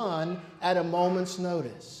to run at a moment's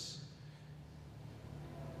notice.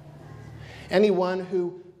 Anyone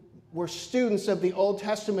who were students of the Old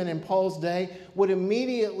Testament in Paul's day would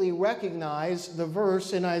immediately recognize the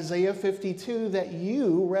verse in Isaiah 52 that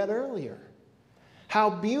you read earlier. How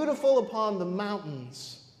beautiful upon the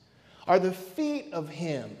mountains are the feet of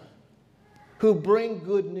him who bring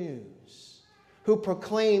good news, who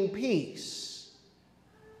proclaim peace,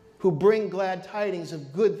 who bring glad tidings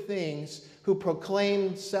of good things, who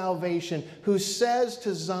proclaim salvation, who says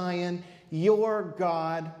to Zion, your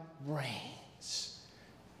God reigns.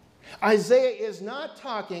 Isaiah is not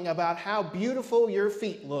talking about how beautiful your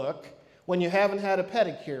feet look when you haven't had a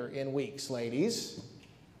pedicure in weeks, ladies.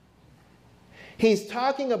 He's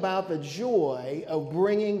talking about the joy of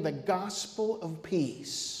bringing the gospel of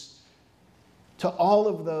peace to all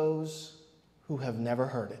of those who have never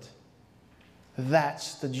heard it.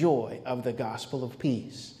 That's the joy of the gospel of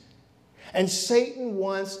peace. And Satan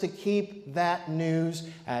wants to keep that news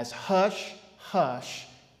as hush-hush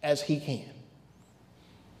as he can.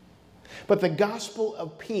 But the gospel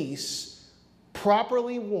of peace,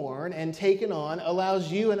 properly worn and taken on,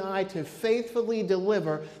 allows you and I to faithfully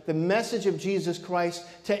deliver the message of Jesus Christ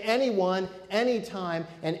to anyone, anytime,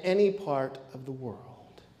 and any part of the world.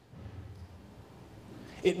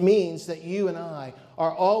 It means that you and I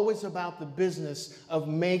are always about the business of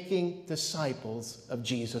making disciples of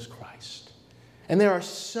Jesus Christ. And there are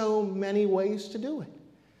so many ways to do it.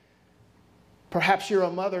 Perhaps you're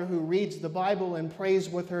a mother who reads the Bible and prays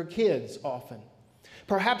with her kids often.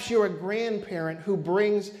 Perhaps you're a grandparent who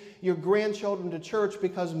brings your grandchildren to church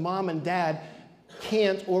because mom and dad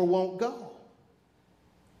can't or won't go.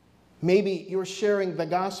 Maybe you're sharing the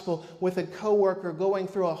gospel with a coworker going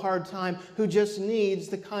through a hard time who just needs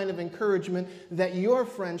the kind of encouragement that your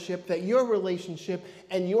friendship, that your relationship,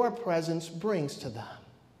 and your presence brings to them.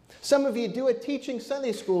 Some of you do it teaching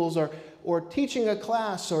Sunday schools or teaching a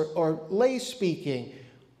class or lay speaking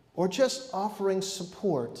or just offering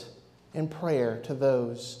support and prayer to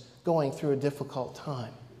those going through a difficult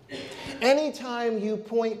time. Anytime you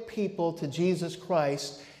point people to Jesus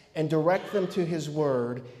Christ and direct them to His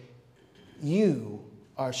Word, you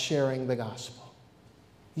are sharing the gospel.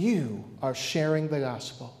 You are sharing the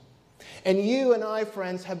gospel. And you and I,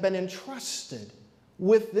 friends, have been entrusted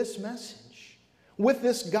with this message, with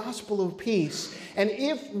this gospel of peace. And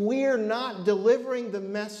if we're not delivering the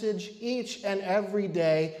message each and every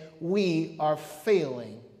day, we are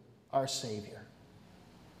failing our Savior.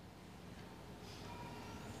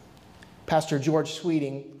 Pastor George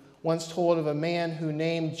Sweeting once told of a man who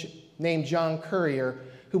named John Currier,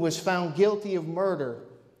 who was found guilty of murder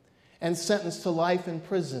and sentenced to life in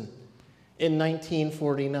prison in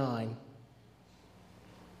 1949.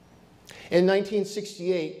 In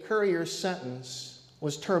 1968, Currier's sentence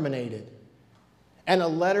was terminated, and a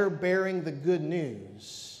letter bearing the good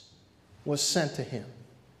news was sent to him.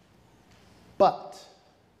 But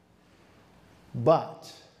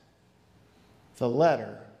the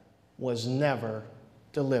letter was never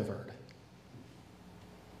delivered.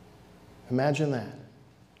 Imagine that.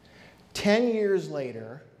 10 years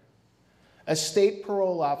later, a state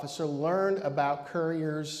parole officer learned about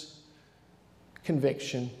Currier's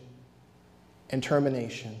conviction and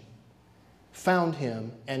termination, found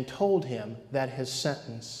him, and told him that his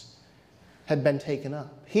sentence had been taken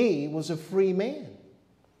up. He was a free man.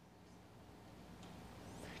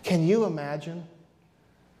 Can you imagine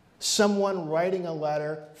someone writing a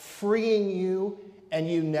letter freeing you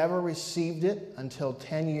and you never received it until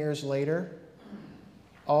 10 years later?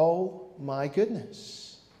 Oh my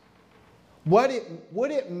goodness. Would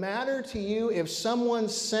it matter to you if someone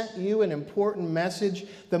sent you an important message,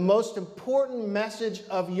 the most important message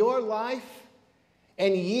of your life,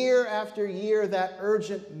 and year after year that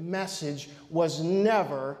urgent message was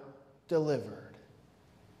never delivered?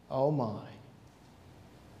 Oh my.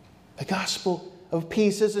 The gospel of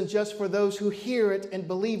peace isn't just for those who hear it and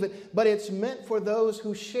believe it, but it's meant for those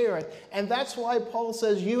who share it. And that's why Paul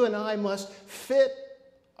says you and I must fit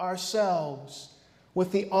ourselves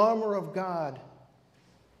with the armor of God,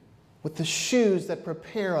 with the shoes that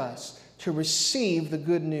prepare us to receive the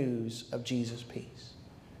good news of Jesus' peace.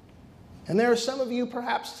 And there are some of you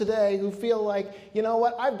perhaps today who feel like, you know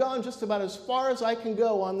what, I've gone just about as far as I can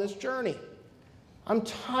go on this journey. I'm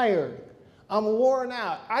tired. I'm worn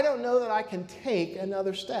out. I don't know that I can take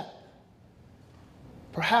another step.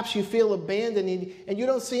 Perhaps you feel abandoned and you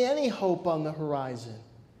don't see any hope on the horizon.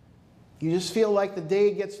 You just feel like the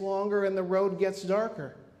day gets longer and the road gets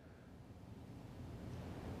darker.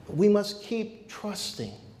 But we must keep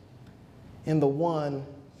trusting in the one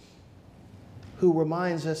who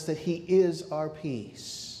reminds us that he is our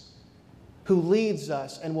peace, who leads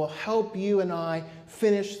us and will help you and I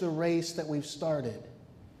finish the race that we've started.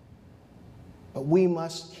 But we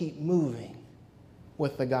must keep moving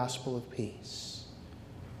with the gospel of peace.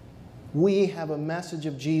 We have a message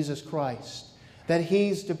of Jesus Christ that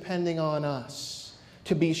he's depending on us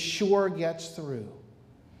to be sure gets through.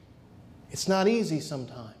 It's not easy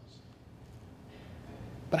sometimes.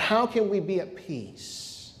 But how can we be at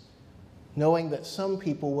peace, knowing that some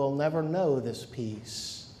people will never know this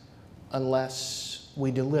peace unless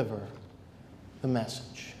we deliver the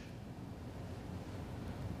message?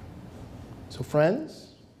 So friends,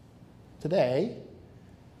 today,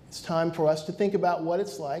 it's time for us to think about what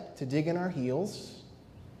it's like to dig in our heels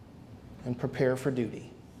and prepare for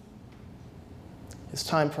duty. It's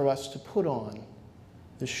time for us to put on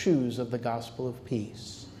the shoes of the gospel of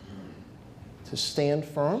peace, to stand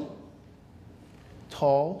firm,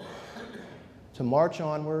 tall, to march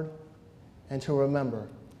onward, and to remember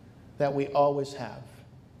that we always have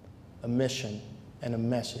a mission and a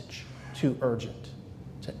message too urgent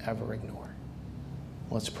to ever ignore.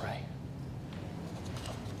 Let's pray.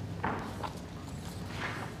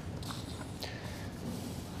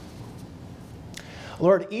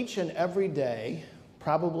 Lord, each and every day,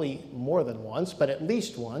 probably more than once, but at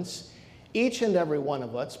least once, each and every one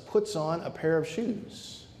of us puts on a pair of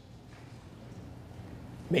shoes.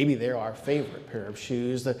 Maybe they're our favorite pair of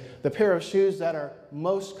shoes, the pair of shoes that are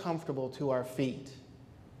most comfortable to our feet,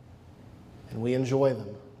 and we enjoy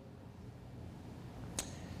them.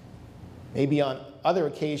 Maybe on other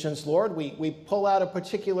occasions, Lord, we pull out a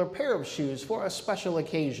particular pair of shoes for a special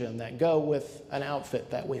occasion that go with an outfit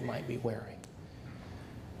that we might be wearing.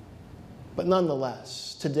 But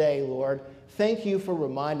nonetheless, today, Lord, thank you for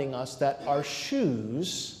reminding us that our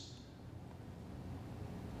shoes,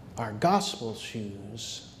 our gospel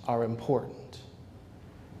shoes, are important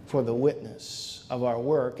for the witness of our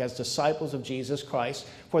work as disciples of Jesus Christ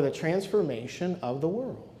for the transformation of the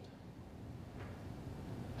world.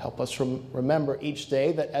 Help us remember each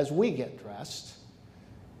day that as we get dressed,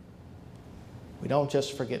 we don't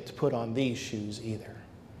just forget to put on these shoes either.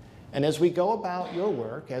 And as we go about your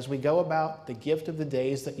work, as we go about the gift of the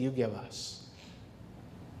days that you give us,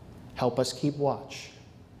 help us keep watch,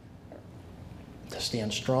 to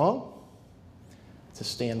stand strong, to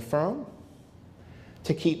stand firm,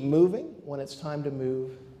 to keep moving when it's time to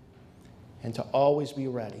move, and to always be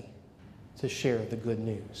ready to share the good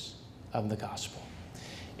news of the gospel.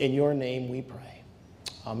 In your name we pray.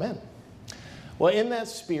 Amen. Well, in that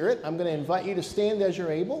spirit, I'm going to invite you to stand as you're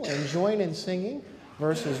able and join in singing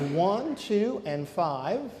verses 1, 2, and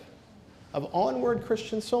 5 of Onward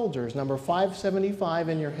Christian Soldiers, number 575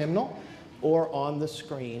 in your hymnal or on the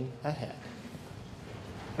screen ahead.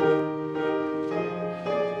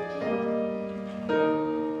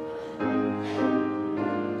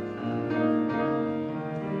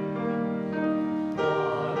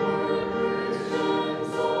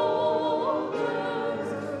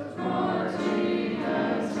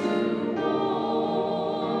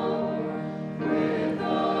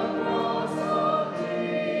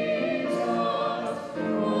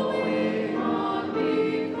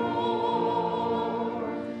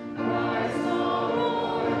 Christ our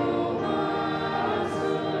royal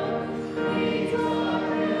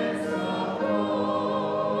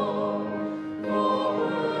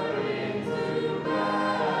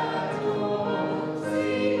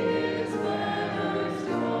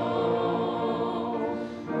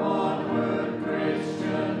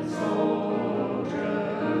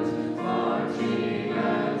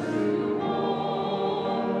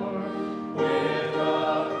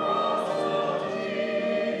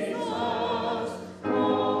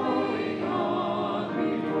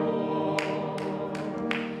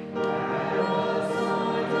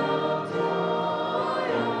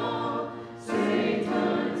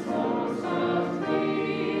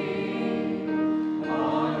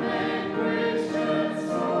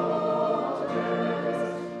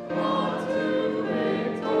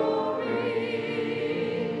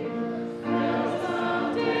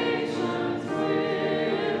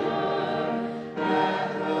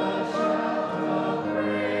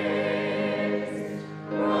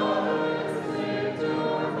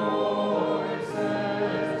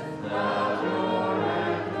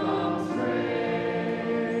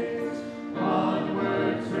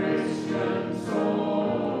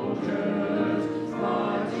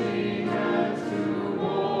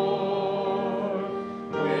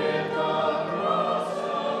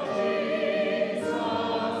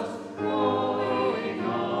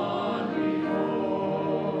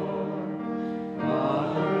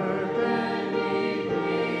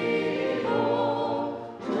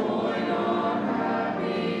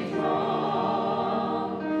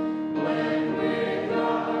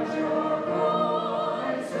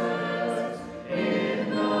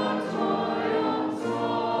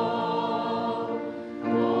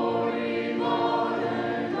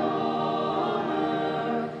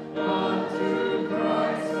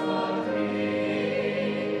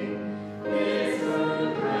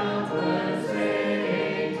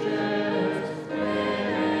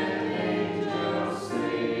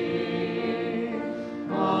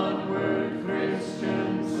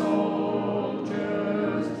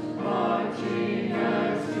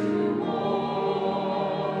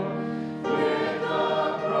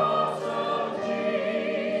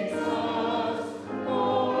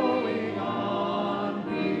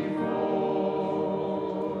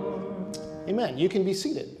Amen. You can be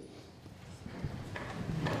seated.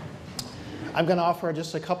 I'm going to offer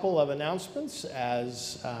just a couple of announcements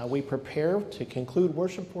as we prepare to conclude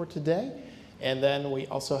worship for today. And then we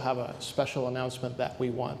also have a special announcement that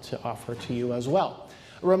we want to offer to you as well.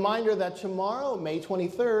 A reminder that tomorrow, May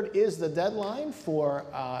 23rd, is the deadline for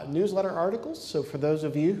newsletter articles. So for those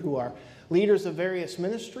of you who are leaders of various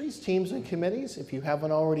ministries, teams, and committees, if you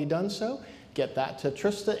haven't already done so, get that to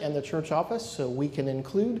Trista and the church office so we can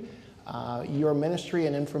include your ministry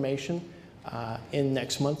and information in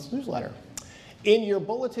next month's newsletter. In your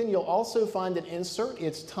bulletin, you'll also find an insert.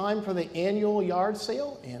 It's time for the annual yard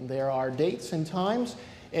sale, and there are dates and times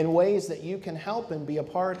and ways that you can help and be a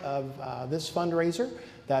part of this fundraiser.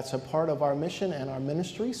 That's a part of our mission and our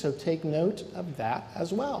ministry, so take note of that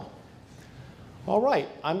as well. All right,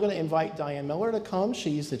 I'm going to invite Diane Miller to come.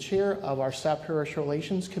 She's the chair of our Staff Parish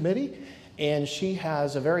Relations Committee, and she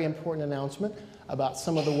has a very important announcement about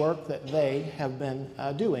some of the work that they have been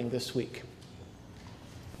doing this week.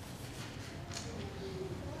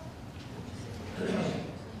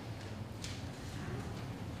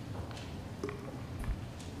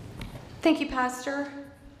 Thank you, Pastor.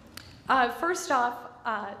 First off,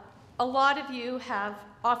 a lot of you have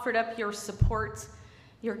offered up your support,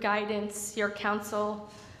 your guidance, your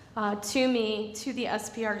counsel to me, to the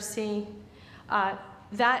SPRC.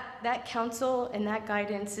 That counsel and that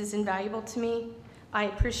guidance is invaluable to me. I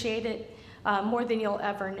appreciate it more than you'll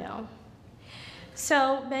ever know.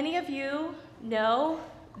 So many of you know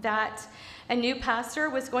that a new pastor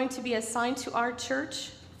was going to be assigned to our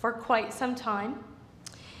church for quite some time.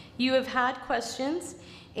 You have had questions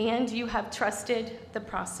and you have trusted the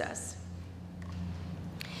process.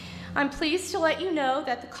 I'm pleased to let you know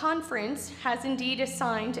that the conference has indeed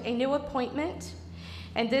assigned a new appointment,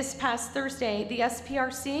 and this past Thursday, the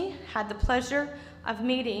SPRC had the pleasure of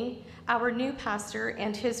meeting our new pastor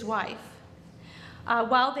and his wife.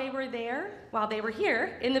 While they were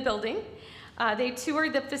here in the building, they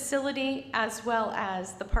toured the facility as well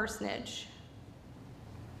as the parsonage.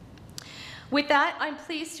 With that, I'm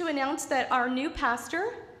pleased to announce that our new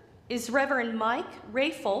pastor is Reverend Mike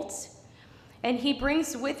Ray Foltz, and he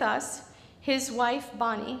brings with us his wife,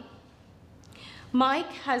 Bonnie.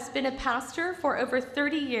 Mike has been a pastor for over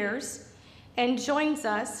 30 years and joins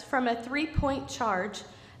us from a 3-point charge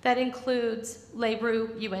that includes LaRue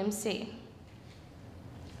UMC.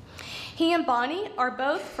 He and Bonnie are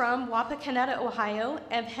both from Wapakoneta, Ohio,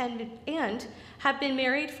 and have been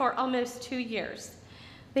married for almost 2 years.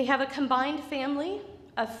 They have a combined family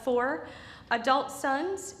of 4 adult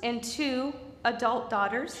sons and 2 adult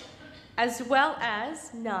daughters, as well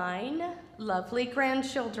as 9 lovely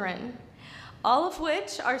grandchildren, all of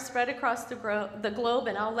which are spread across the globe,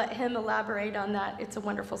 and I'll let him elaborate on that. It's a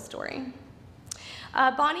wonderful story.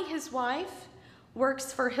 Bonnie, his wife,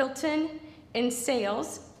 works for Hilton in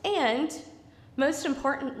sales, and most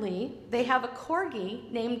importantly, they have a corgi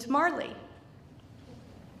named Marley.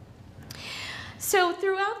 So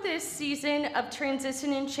throughout this season of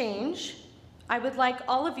transition and change, I would like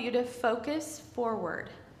all of you to focus forward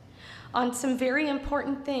on some very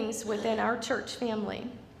important things within our church family.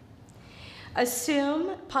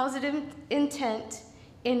 Assume positive intent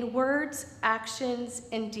in words, actions,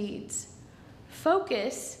 and deeds.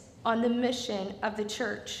 Focus on the mission of the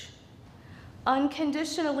church.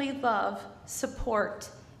 Unconditionally love, support,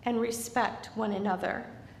 and respect one another.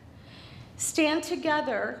 Stand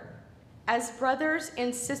together as brothers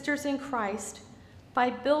and sisters in Christ by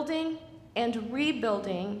building and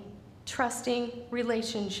rebuilding trusting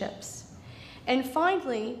relationships. And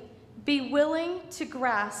finally, be willing to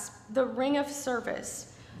grasp the ring of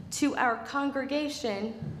service to our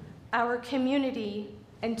congregation, our community,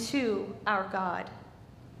 and to our God.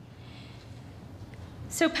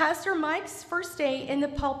 So Pastor Mike's first day in the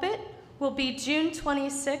pulpit will be June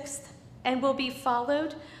 26th and will be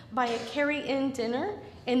followed by a carry-in dinner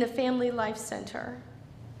in the Family Life Center.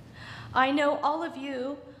 I know all of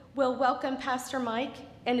you will welcome Pastor Mike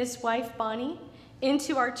and his wife Bonnie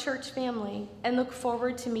into our church family and look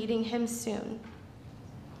forward to meeting him soon.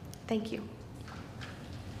 Thank you.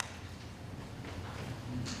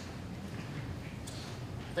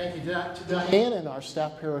 Thank you to Diane and our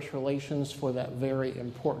Staff Parish Relations for that very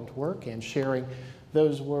important work and sharing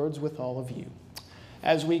those words with all of you.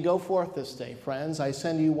 As we go forth this day, friends, I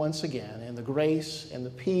send you once again in the grace and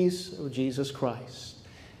the peace of Jesus Christ.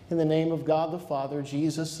 In the name of God the Father,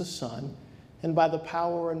 Jesus the Son, and by the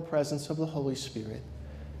power and presence of the Holy Spirit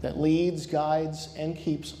that leads, guides, and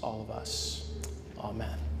keeps all of us.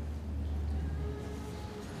 Amen.